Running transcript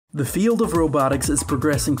The field of robotics is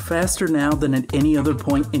progressing faster now than at any other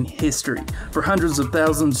point in history. For hundreds of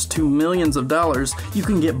thousands to millions of dollars, you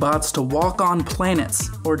can get bots to walk on planets,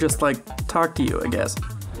 or just like talk to you, I guess.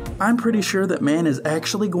 I'm pretty sure that man is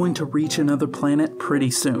actually going to reach another planet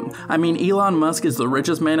pretty soon. I mean, Elon Musk is the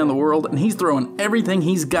richest man in the world, and he's throwing everything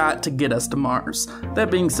he's got to get us to Mars.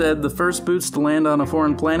 That being said, the first boots to land on a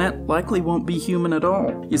foreign planet likely won't be human at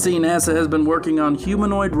all. You see, NASA has been working on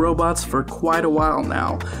humanoid robots for quite a while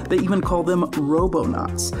now. They even call them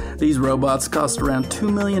robonauts. These robots cost around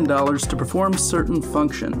 $2 million to perform certain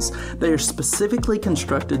functions. They are specifically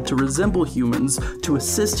constructed to resemble humans to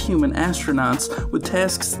assist human astronauts with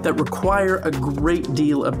tasks that require a great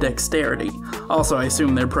deal of dexterity. Also, I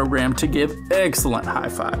assume they're programmed to give excellent high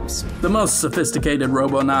fives. The most sophisticated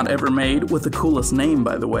robonaut ever made, with the coolest name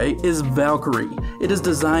by the way, is Valkyrie. It is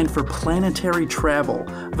designed for planetary travel.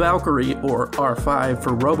 Valkyrie, or R5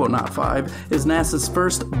 for Robonaut 5, is NASA's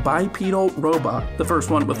first bipedal robot, the first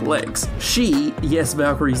one with legs. She, yes,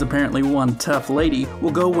 Valkyrie's apparently one tough lady,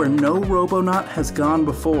 will go where no robonaut has gone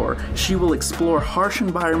before. She will explore harsh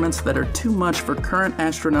environments that are too much for current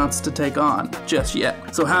astronauts to take on, just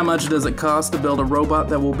yet. So how much does it cost to build a robot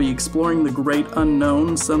that will be exploring the great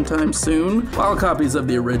unknown sometime soon? While copies of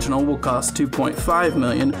the original will cost $2.5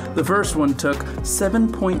 million, the first one took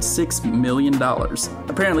 $7.6 million.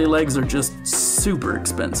 Apparently legs are just super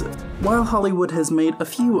expensive. While Hollywood has made a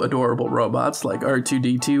few adorable robots like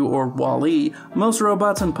R2-D2 or WALL-E, most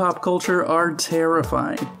robots in pop culture are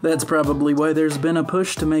terrifying. That's probably why there's been a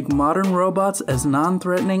push to make modern robots as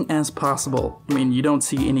non-threatening as possible. I mean, you don't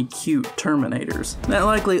see any cute Terminators. That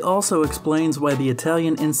likely also explains why the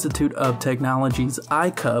Italian Institute of Technology's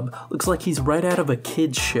I-Cub looks like he's right out of a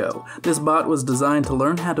kid's show. This bot was designed to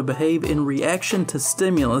learn how to behave in reaction to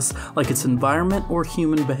stimulus like its environment or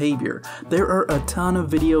human behavior. There are a ton of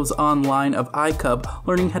videos online of I-Cub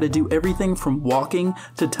learning how to do everything from walking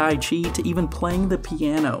to Tai Chi to even playing the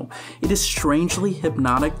piano. It is strangely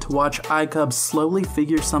hypnotic to watch I-Cub slowly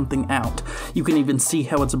figure something out. You can even see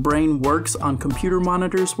how its brain works on computer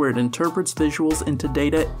monitors where it interprets visuals into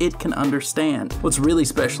data it can understand. What's really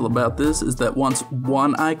special about this is that once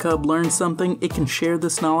one I-Cub learns something, it can share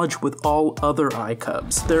this knowledge with all other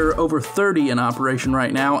I-Cubs. There are over 30 in operation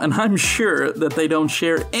right now, and I'm sure that they don't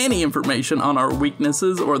share any information on our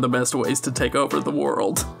weaknesses or the best ways to take over the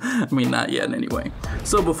world. I mean, not yet anyway.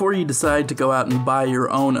 So before you decide to go out and buy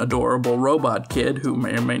your own adorable robot kid, who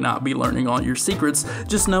may or may not be learning all your secrets,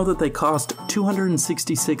 just know that they cost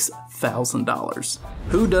 $266,000.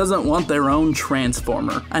 Who doesn't want their own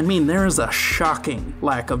Transformer? I mean, there is a shocking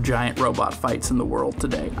lack of giant robot fights in the world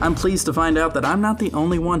today. I'm pleased to find out that I'm not the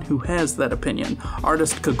only one who has that opinion.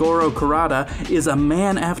 Artist Kagoro Kurata is a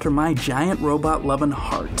man after my giant robot-loving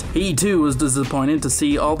heart. He too was disappointed to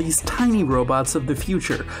see all these tiny robots of the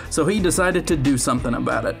future, so he decided to do something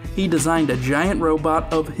about it. He designed a giant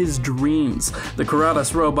robot of his dreams. The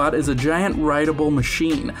Kuratas robot is a giant rideable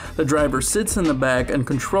machine. The driver sits in the back and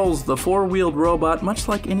controls the four-wheeled robot much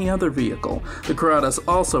like any other vehicle. The Kuratas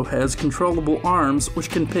also has controllable arms which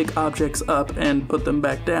can pick objects up and put them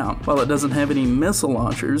back down. While it doesn't have any missile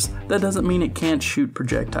launchers, that doesn't mean it can't shoot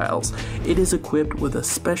projectiles. It is equipped with a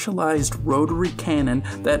specialized rotary cannon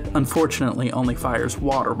that unfortunately only fires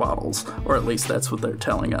water bottles, or at least that's what they're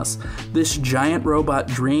telling us. This giant robot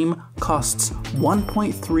dream costs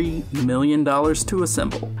 $1.3 million to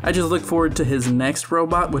assemble. I just look forward to his next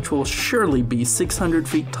robot, which will surely be 600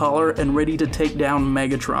 feet taller and ready to take down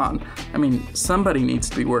Megatron. I mean, somebody needs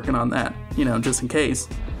to be working on that, you know, just in case.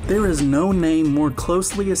 There is no name more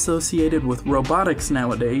closely associated with robotics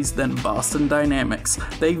nowadays than Boston Dynamics.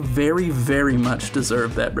 They very, very much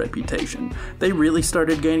deserve that reputation. They really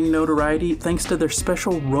started gaining notoriety thanks to their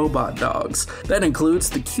special robot dogs. That includes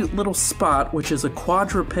the cute little Spot, which is a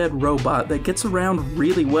quadruped robot that gets around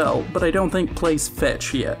really well, but I don't think plays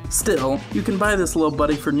fetch yet. Still, you can buy this little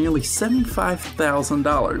buddy for nearly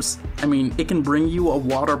 $75,000. I mean, it can bring you a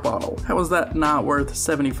water bottle. How is that not worth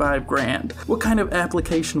 75 grand? What kind of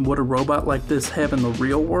application would a robot like this have in the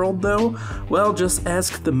real world though? Well, just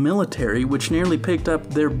ask the military, which nearly picked up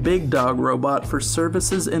their big dog robot for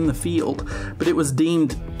services in the field, but it was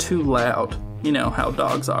deemed too loud. You know how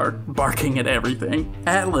dogs are, barking at everything.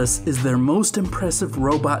 Atlas is their most impressive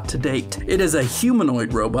robot to date. It is a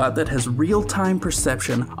humanoid robot that has real-time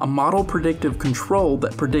perception, a model predictive control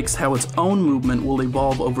that predicts how its own movement will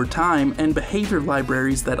evolve over time, and behavior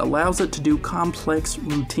libraries that allows it to do complex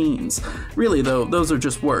routines. Really though, those are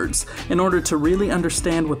just words. In order to really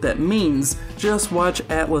understand what that means, just watch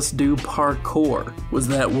Atlas do parkour. Was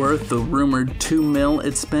that worth the rumored $2 million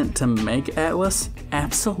it spent to make Atlas?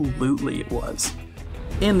 Absolutely it was.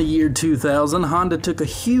 In the year 2000, Honda took a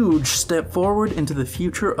huge step forward into the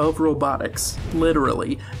future of robotics.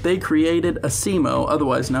 Literally, they created ASIMO,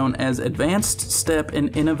 otherwise known as Advanced Step in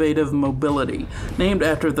Innovative Mobility, named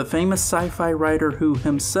after the famous sci-fi writer who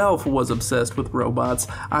himself was obsessed with robots,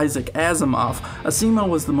 Isaac Asimov. ASIMO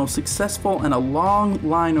was the most successful in a long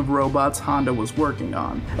line of robots Honda was working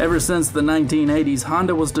on. Ever since the 1980s,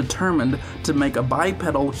 Honda was determined to make a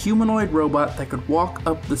bipedal humanoid robot that could walk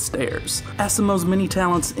up the stairs. Asimo's many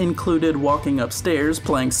talents included walking upstairs,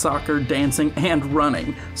 playing soccer, dancing, and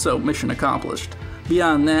running, so mission accomplished.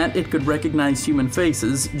 Beyond that, it could recognize human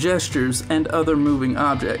faces, gestures, and other moving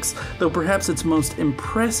objects, though perhaps its most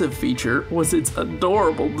impressive feature was its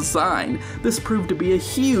adorable design. This proved to be a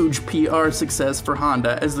huge PR success for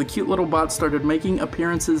Honda as the cute little bot started making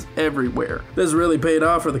appearances everywhere. This really paid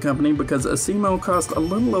off for the company because ASIMO cost a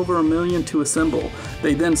little over $1 million to assemble.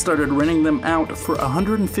 They then started renting them out for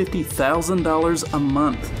 $150,000 a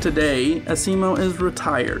month. Today, ASIMO is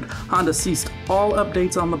retired. Honda ceased all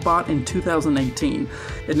updates on the bot in 2018.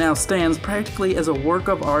 It now stands practically as a work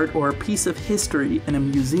of art or a piece of history in a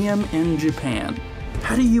museum in Japan.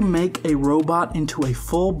 How do you make a robot into a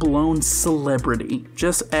full-blown celebrity?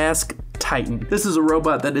 Just ask Titan. This is a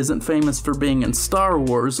robot that isn't famous for being in Star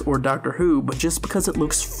Wars or Doctor Who, but just because it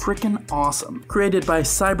looks freaking awesome. Created by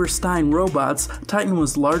Cyberstein Robots, Titan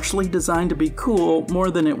was largely designed to be cool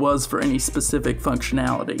more than it was for any specific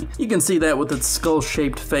functionality. You can see that with its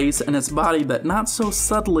skull-shaped face and its body that not so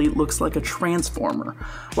subtly looks like a transformer.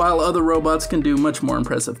 While other robots can do much more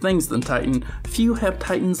impressive things than Titan, few have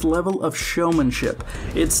Titan's level of showmanship.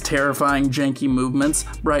 Its terrifying janky movements,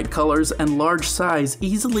 bright colors, and large size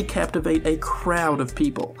easily captivate a crowd of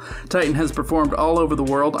people. Titan has performed all over the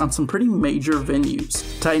world on some pretty major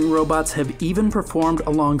venues. Titan robots have even performed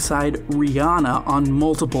alongside Rihanna on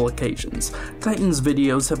multiple occasions. Titan's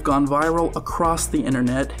videos have gone viral across the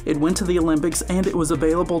internet, it went to the Olympics, and it was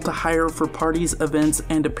available to hire for parties, events,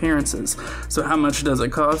 and appearances. So how much does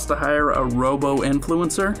it cost to hire a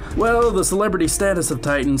robo-influencer? Well, the celebrity status of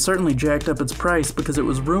Titan certainly jacked up its price because it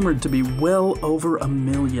was rumored to be well over $1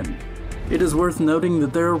 million. It is worth noting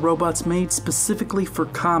that there are robots made specifically for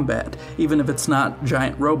combat, even if it's not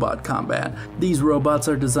giant robot combat. These robots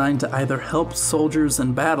are designed to either help soldiers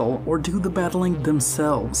in battle or do the battling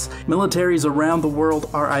themselves. Militaries around the world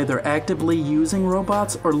are either actively using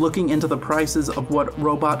robots or looking into the prices of what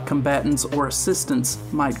robot combatants or assistants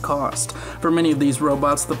might cost. For many of these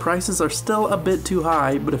robots, the prices are still a bit too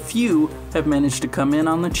high, but a few have managed to come in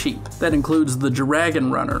on the cheap. That includes the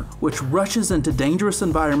Dragon Runner, which rushes into dangerous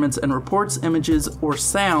environments and reports images or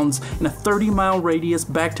sounds in a 30-mile radius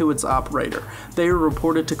back to its operator. They are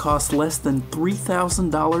reported to cost less than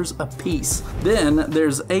 $3,000 a piece. Then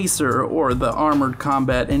there's Acer, or the Armored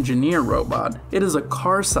Combat Engineer robot. It is a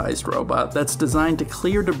car-sized robot that's designed to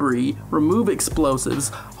clear debris, remove explosives,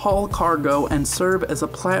 haul cargo, and serve as a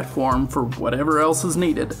platform for whatever else is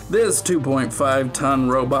needed. This 2.5-ton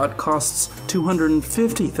robot costs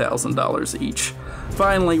 $250,000 each.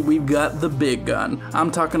 Finally, we've got the big gun.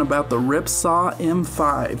 I'm talking about the Ripsaw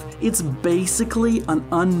M5. It's basically an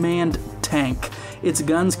unmanned tank. Its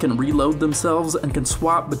guns can reload themselves and can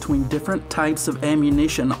swap between different types of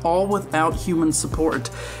ammunition, all without human support.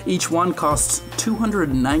 Each one costs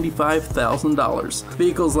 $295,000.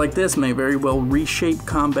 Vehicles like this may very well reshape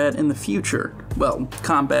combat in the future. Well,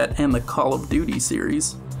 combat and the Call of Duty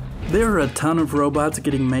series. There are a ton of robots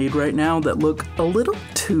getting made right now that look a little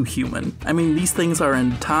too human. I mean, these things are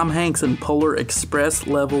in Tom Hanks and Polar Express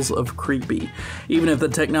levels of creepy, even if the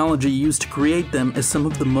technology used to create them is some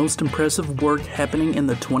of the most impressive work happening in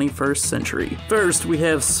the 21st century. First, we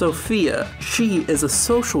have Sophia. She is a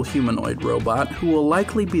social humanoid robot who will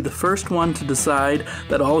likely be the first one to decide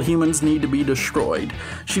that all humans need to be destroyed.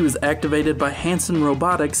 She was activated by Hanson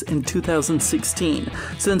Robotics in 2016.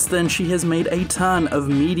 Since then, she has made a ton of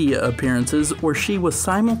media appearances where she was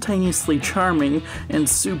simultaneously charming and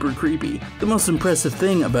super creepy. The most impressive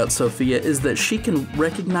thing about Sophia is that she can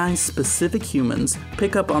recognize specific humans,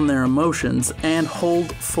 pick up on their emotions, and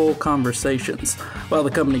hold full conversations. While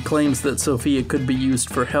the company claims that Sophia could be used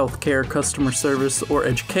for healthcare, customer service, or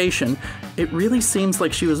education, it really seems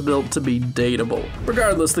like she was built to be dateable.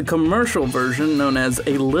 Regardless, the commercial version, known as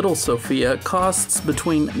a Little Sophia, costs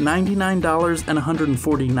between $99 and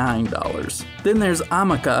 $149. Then there's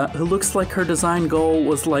Amaka, who looks like her design goal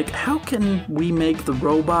was like, how can we make the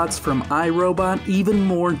robots from iRobot even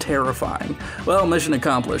more terrifying? Well, mission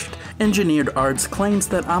accomplished. Engineered Arts claims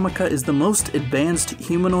that Amaka is the most advanced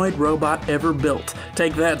humanoid robot ever built.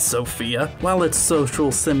 Take that, Sophia. While its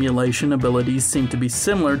social simulation abilities seem to be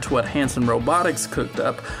similar to what Hanson Robotics cooked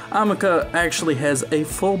up, I-Cub actually has a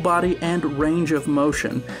full body and range of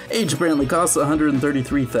motion. Each apparently costs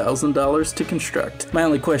 $133,000 to construct. My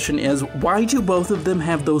only question is, why do both of them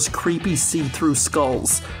have those creepy see-through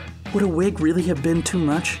skulls? Would a wig really have been too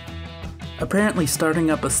much? Apparently starting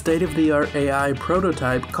up a state-of-the-art AI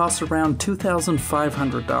prototype costs around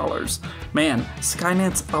 $2,500. Man,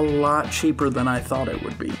 Skynet's a lot cheaper than I thought it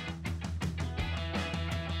would be.